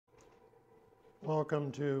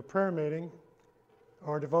Welcome to prayer meeting.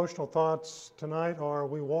 Our devotional thoughts tonight are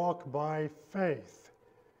we walk by faith.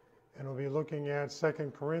 And we'll be looking at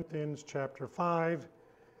 2 Corinthians chapter 5,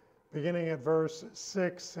 beginning at verse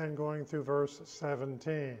 6 and going through verse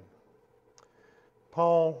 17.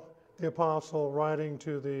 Paul, the apostle, writing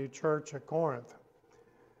to the church at Corinth.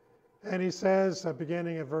 And he says,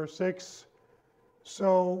 beginning at verse 6,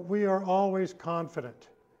 "So we are always confident,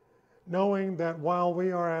 knowing that while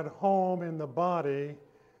we are at home in the body,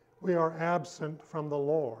 we are absent from the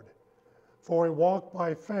Lord. For we walk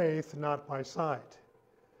by faith, not by sight.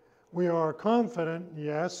 We are confident,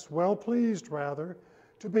 yes, well pleased rather,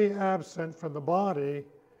 to be absent from the body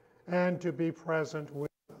and to be present with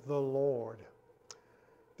the Lord."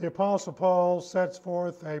 The Apostle Paul sets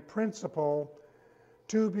forth a principle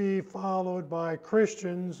to be followed by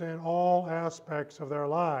Christians in all aspects of their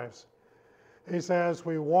lives. He says,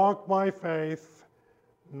 we walk by faith,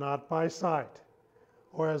 not by sight.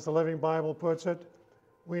 Or as the Living Bible puts it,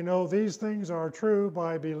 we know these things are true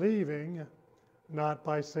by believing, not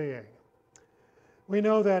by seeing. We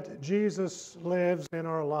know that Jesus lives in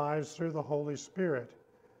our lives through the Holy Spirit.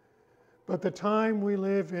 But the time we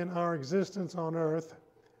live in our existence on earth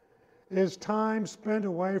is time spent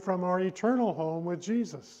away from our eternal home with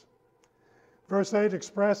Jesus. Verse 8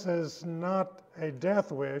 expresses not a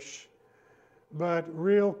death wish, but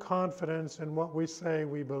real confidence in what we say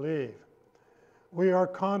we believe. We are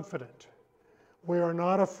confident. We are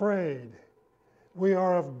not afraid. We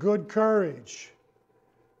are of good courage.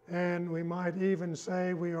 And we might even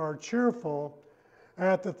say we are cheerful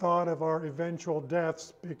at the thought of our eventual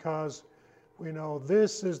deaths because we know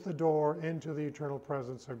this is the door into the eternal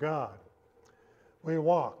presence of God. We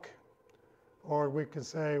walk, or we can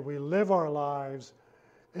say we live our lives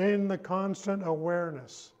in the constant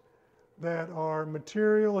awareness that our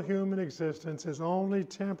material human existence is only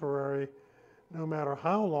temporary, no matter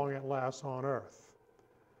how long it lasts on earth.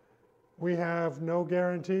 We have no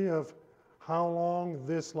guarantee of how long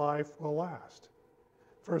this life will last.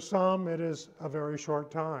 For some, it is a very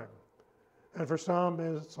short time. And for some,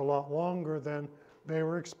 it's a lot longer than they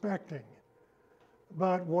were expecting.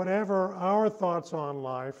 But whatever our thoughts on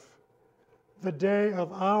life, the day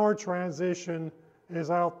of our transition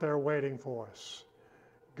is out there waiting for us.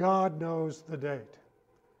 God knows the date.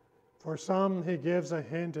 For some, he gives a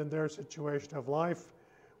hint in their situation of life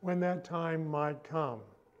when that time might come.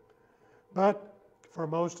 But for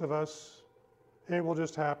most of us, it will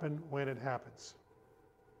just happen when it happens.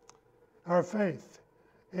 Our faith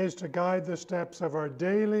is to guide the steps of our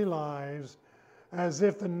daily lives as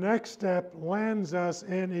if the next step lands us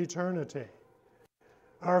in eternity.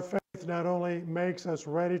 Our faith not only makes us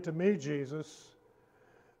ready to meet Jesus,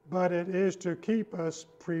 but it is to keep us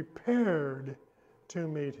prepared to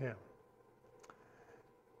meet him.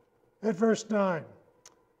 At verse 9,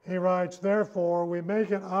 he writes, "Therefore we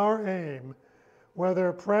make it our aim,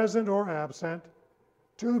 whether present or absent,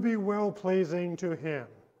 to be well-pleasing to him.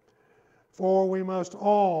 For we must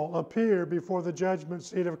all appear before the judgment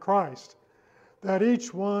seat of Christ, that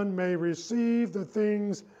each one may receive the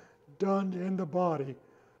things done in the body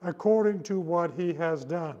according to what he has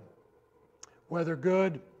done, whether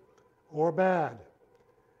good or bad.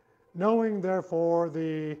 Knowing therefore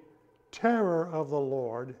the terror of the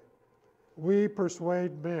Lord, we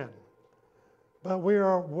persuade men. But we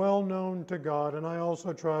are well known to God, and I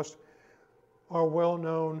also trust are well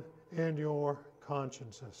known in your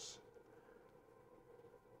consciences."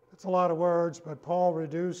 It's a lot of words, but Paul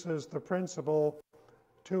reduces the principle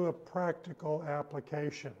to a practical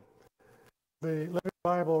application. The Living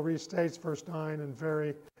Bible restates verse 9 in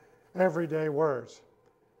very everyday words.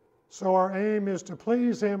 "So our aim is to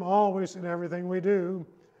please him always in everything we do,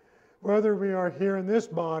 whether we are here in this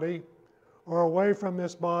body or away from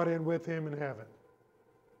this body and with him in heaven."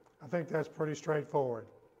 I think that's pretty straightforward.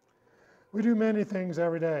 We do many things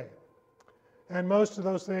every day, and most of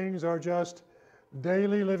those things are just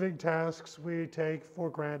daily living tasks we take for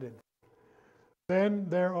granted. Then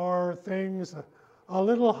there are things a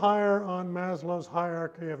little higher on Maslow's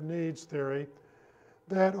hierarchy of needs theory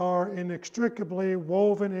that are inextricably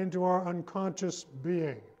woven into our unconscious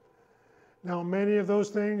being. Now, many of those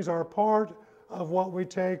things are part of what we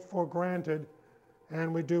take for granted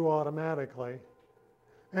and we do automatically.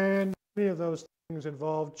 And many of those things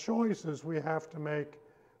involve choices we have to make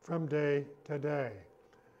from day to day.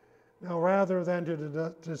 Now, rather than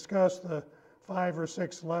to discuss the 5 or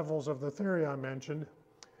 6 levels of the theory I mentioned,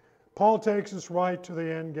 Paul takes us right to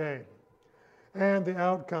the end game and the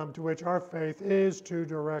outcome to which our faith is to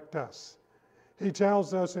direct us. He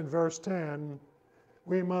tells us in verse 10,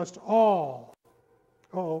 we must all,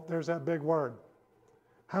 oh, there's that big word.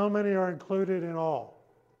 How many are included in all?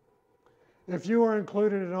 If you are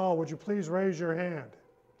included in all, would you please raise your hand?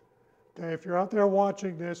 Okay, if you're out there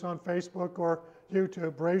watching this on Facebook or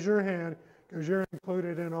YouTube, raise your hand because you're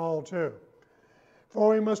included in all too. For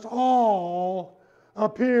we must all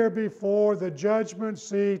appear before the judgment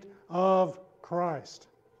seat of Christ.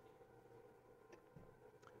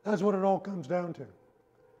 That's what it all comes down to.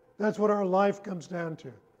 That's what our life comes down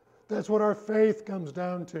to. That's what our faith comes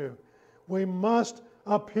down to. We must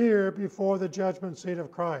appear before the judgment seat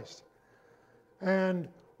of Christ. And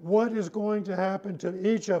what is going to happen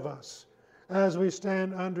to each of us as we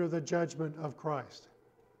stand under the judgment of Christ?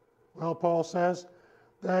 Well, Paul says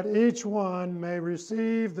that each one may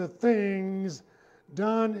receive the things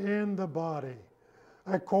done in the body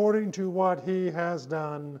according to what he has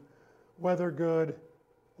done, whether good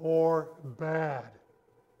or bad.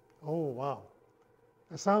 Oh, wow.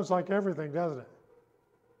 It sounds like everything, doesn't it?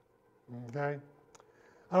 Okay?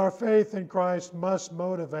 Our faith in Christ must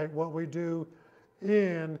motivate what we do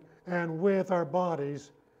in and with our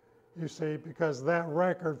bodies, you see, because that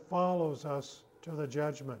record follows us to the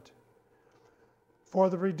judgment. For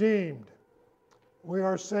the redeemed, we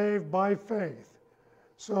are saved by faith,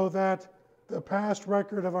 so that the past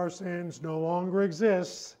record of our sins no longer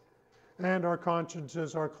exists and our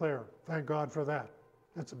consciences are clear. Thank God for that.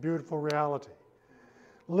 It's a beautiful reality.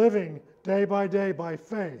 Living day by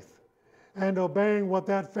faith and obeying what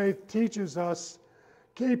that faith teaches us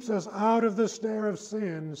keeps us out of the snare of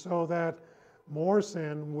sin so that more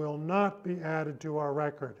sin will not be added to our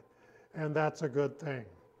record. And that's a good thing.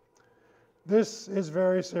 This is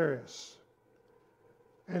very serious.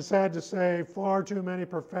 And sad to say, far too many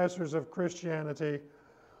professors of Christianity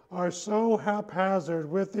are so haphazard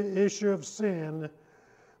with the issue of sin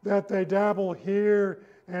that they dabble here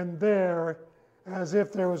and there as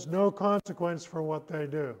if there was no consequence for what they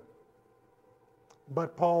do.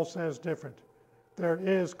 But Paul says different. There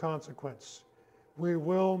is consequence. We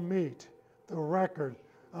will meet the record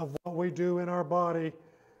of what we do in our body,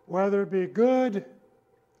 whether it be good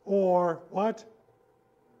or what?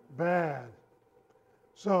 Bad.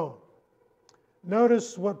 So,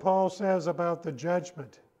 notice what Paul says about the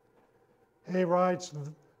judgment. He writes,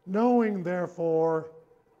 knowing therefore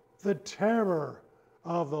the terror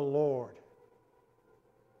of the Lord.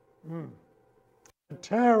 The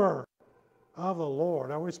terror of the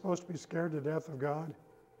Lord. Are we supposed to be scared to death of God?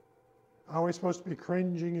 Are we supposed to be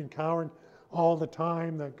cringing and cowering all the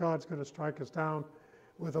time that God's going to strike us down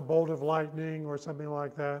with a bolt of lightning or something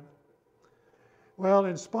like that? Well,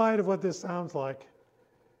 in spite of what this sounds like,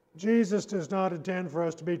 Jesus does not intend for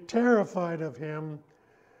us to be terrified of him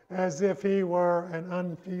as if he were an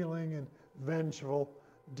unfeeling and vengeful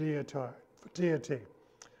deity.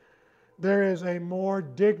 There is a more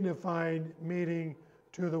dignified meaning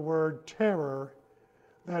to the word terror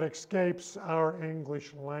that escapes our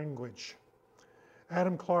English language.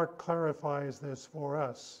 Adam Clark clarifies this for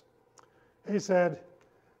us. He said,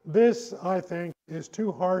 "This, I think, is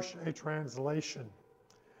too harsh a translation,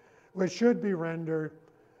 which should be rendered,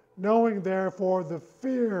 knowing therefore the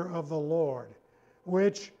fear of the Lord,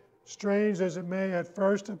 which, strange as it may at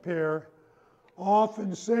first appear,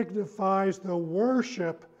 often signifies the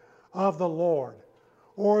worship of the Lord,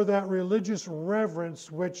 or that religious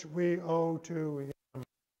reverence which we owe to him."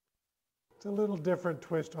 It's a little different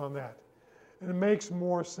twist on that, and it makes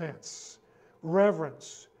more sense.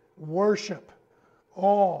 Reverence, worship,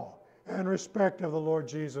 awe, and respect of the Lord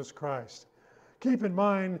Jesus Christ. Keep in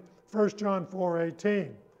mind 1 John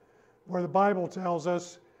 4:18, where the Bible tells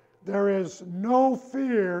us there is no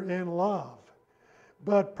fear in love,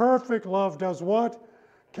 but perfect love does what?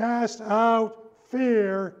 Cast out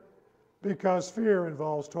fear, because fear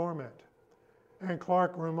involves torment. And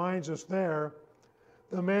Clark reminds us there,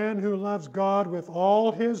 the man who loves God with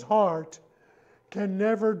all his heart can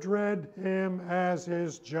never dread him as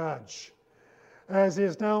his judge, as he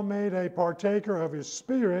is now made a partaker of his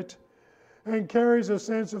spirit and carries a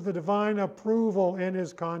sense of the divine approval in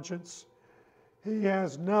his conscience. He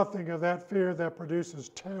has nothing of that fear that produces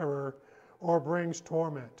terror or brings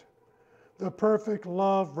torment. The perfect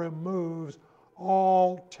love removes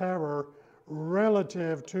all terror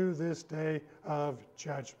relative to this day of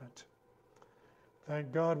judgment.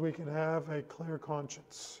 Thank God we can have a clear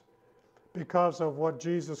conscience because of what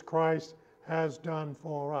Jesus Christ has done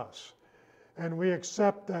for us. And we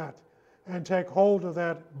accept that and take hold of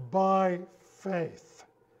that by faith.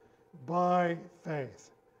 By faith.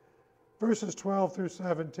 Verses 12 through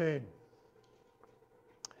 17.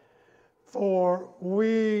 For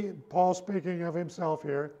we, Paul speaking of himself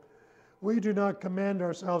here, we do not commend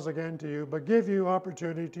ourselves again to you, but give you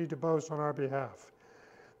opportunity to boast on our behalf,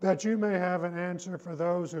 that you may have an answer for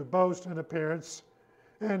those who boast in appearance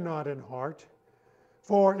and not in heart.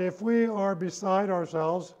 For if we are beside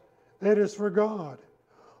ourselves, it is for God.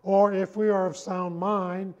 Or if we are of sound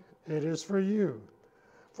mind, it is for you.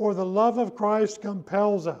 For the love of Christ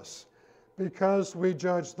compels us, because we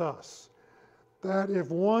judge thus, that if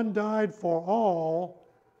one died for all,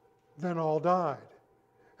 then all died.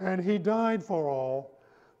 And he died for all,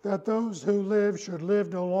 that those who live should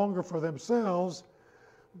live no longer for themselves,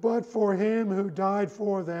 but for him who died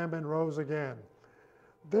for them and rose again.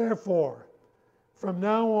 Therefore, from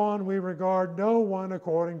now on we regard no one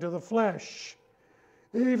according to the flesh.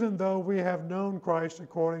 Even though we have known Christ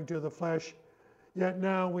according to the flesh, yet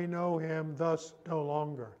now we know him thus no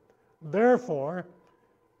longer. Therefore,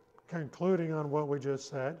 concluding on what we just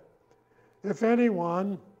said, if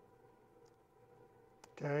anyone,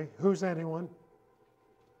 okay, who's anyone?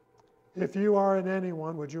 If you are in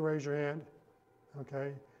anyone, would you raise your hand?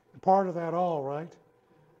 Okay, part of that all, right?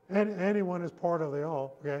 And anyone is part of the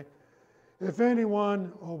all, okay? If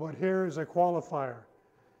anyone, oh, but here is a qualifier,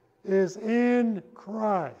 is in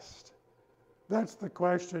Christ. That's the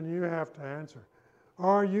question you have to answer.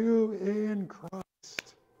 Are you in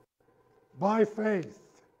Christ? By faith.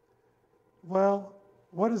 Well,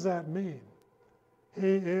 what does that mean?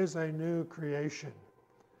 He is a new creation.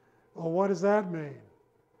 Well, what does that mean?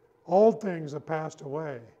 Old things have passed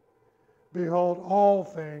away. Behold, all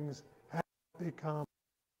things have become.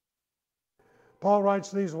 Paul writes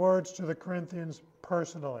these words to the Corinthians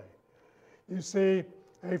personally. You see,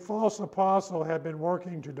 a false apostle had been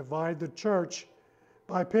working to divide the church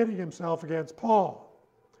by pitting himself against Paul.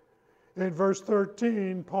 In verse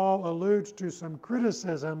 13, Paul alludes to some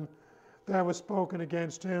criticism that was spoken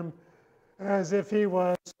against him as if he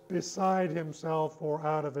was beside himself or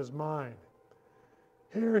out of his mind.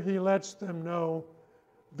 Here he lets them know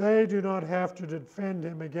they do not have to defend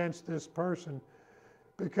him against this person,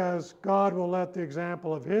 because God will let the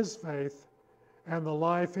example of his faith and the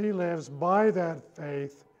life he lives by that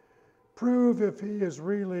faith prove if he is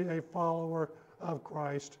really a follower of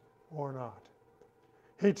Christ or not.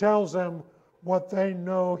 He tells them what they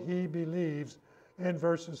know he believes in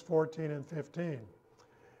verses 14 and 15.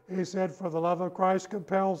 He said, for the love of Christ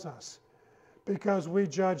compels us, because we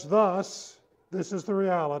judge thus, this is the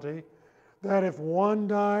reality, that if one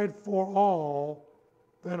died for all,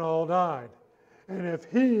 then all died. And if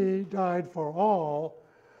he died for all,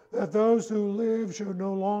 that those who live should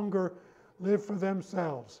no longer live for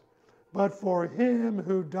themselves, but for him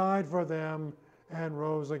who died for them and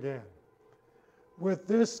rose again. With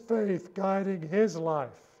this faith guiding his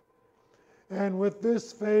life, and with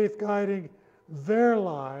this faith guiding their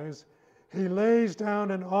lives, he lays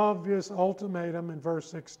down an obvious ultimatum in verse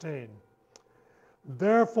 16.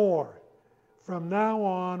 Therefore, from now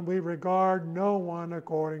on, we regard no one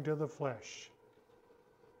according to the flesh.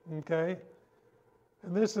 Okay?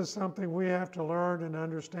 And this is something we have to learn and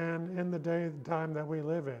understand in the day and time that we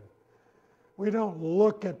live in. We don't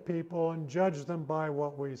look at people and judge them by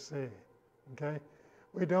what we see. Okay?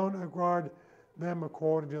 We don't regard them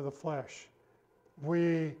according to the flesh.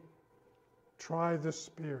 We try the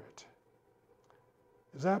Spirit.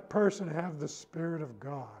 Does that person have the Spirit of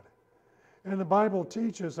God? And the Bible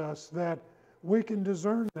teaches us that we can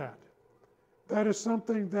discern that. That is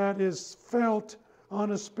something that is felt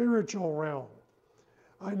on a spiritual realm.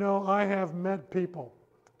 I know I have met people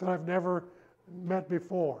that I've never met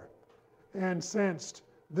before and sensed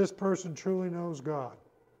this person truly knows God.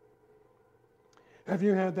 Have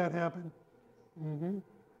you had that happen? Mm-hmm.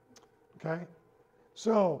 Okay?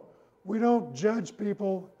 So, we don't judge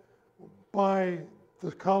people by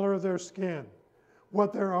the color of their skin,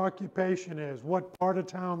 what their occupation is, what part of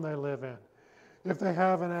town they live in, if they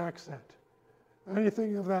have an accent,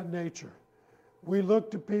 anything of that nature. We look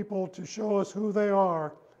to people to show us who they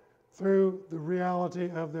are through the reality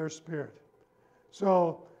of their spirit.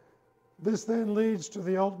 So, this then leads to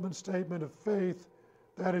the ultimate statement of faith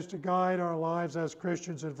that is to guide our lives as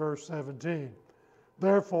Christians in verse 17.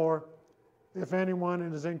 Therefore, if anyone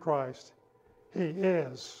is in Christ, he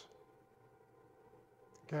is.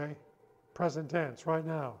 Okay? Present tense, right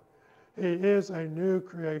now. He is a new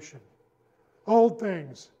creation. Old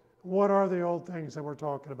things. What are the old things that we're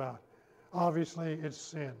talking about? Obviously, it's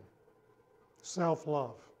sin.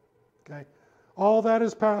 Self-love. Okay? All that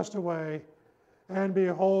has passed away, and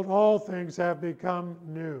behold, all things have become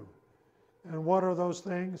new. And what are those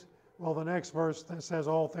things? Well, the next verse that says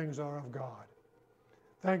all things are of God.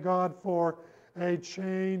 Thank God for a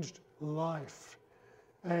changed life,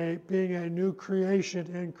 being a new creation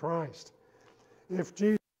in Christ. If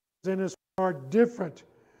Jesus in us are different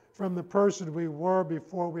from the person we were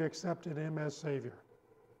before we accepted him as Savior.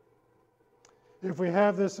 if we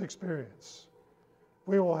have this experience,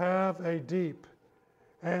 we will have a deep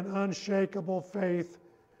and unshakable faith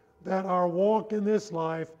that our walk in this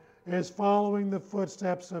life is following the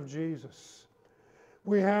footsteps of Jesus.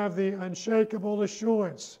 We have the unshakable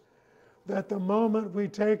assurance that the moment we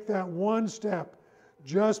take that one step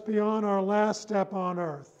just beyond our last step on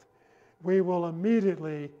earth, we will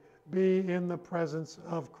immediately be in the presence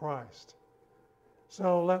of Christ.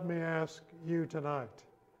 So let me ask you tonight,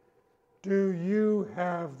 do you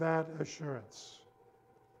have that assurance?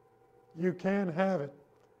 You can have it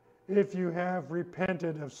if you have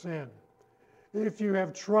repented of sin, if you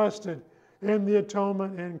have trusted in the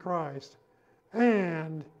atonement in Christ,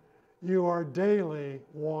 and you are daily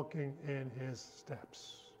walking in his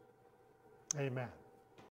steps. Amen.